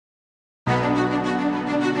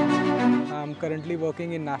I'm currently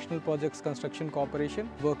working in National Projects Construction Corporation,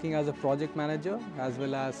 working as a project manager as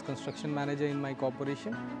well as construction manager in my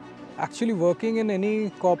corporation. Actually, working in any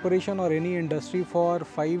corporation or any industry for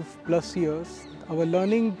 5+ years, our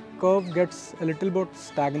learning curve gets a little bit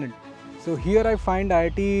stagnant. So here I find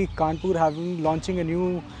IIT Kanpur launching a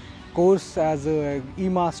new course as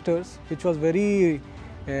eMasters, which was very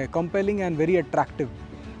compelling and very attractive.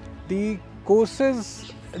 The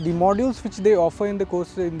courses, the modules which they offer in the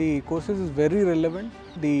courses is very relevant.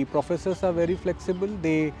 The professors are very flexible.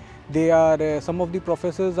 Some of the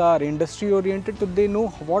professors are industry oriented, so they know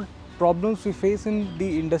what problems we face in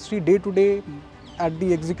the industry day to day at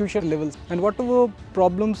the execution levels, and whatever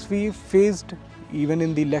problems we faced even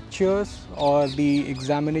in the lectures or the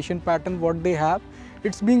examination pattern what they have,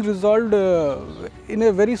 it's being resolved in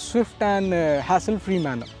a very swift and hassle-free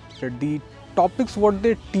manner. The topics what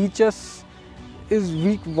they teach us is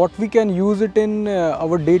what we can use it in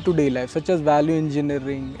our day-to-day life, such as value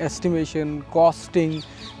engineering, estimation, costing,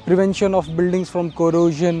 prevention of buildings from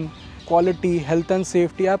corrosion, quality, health and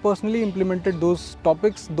safety. I personally implemented those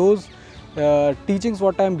topics, those teachings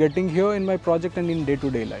what I am getting here in my project and in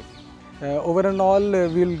day-to-day life. Over and all,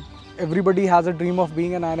 everybody has a dream of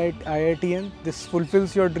being an IITian. This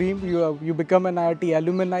fulfills your dream. You become an IIT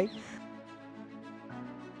alumni.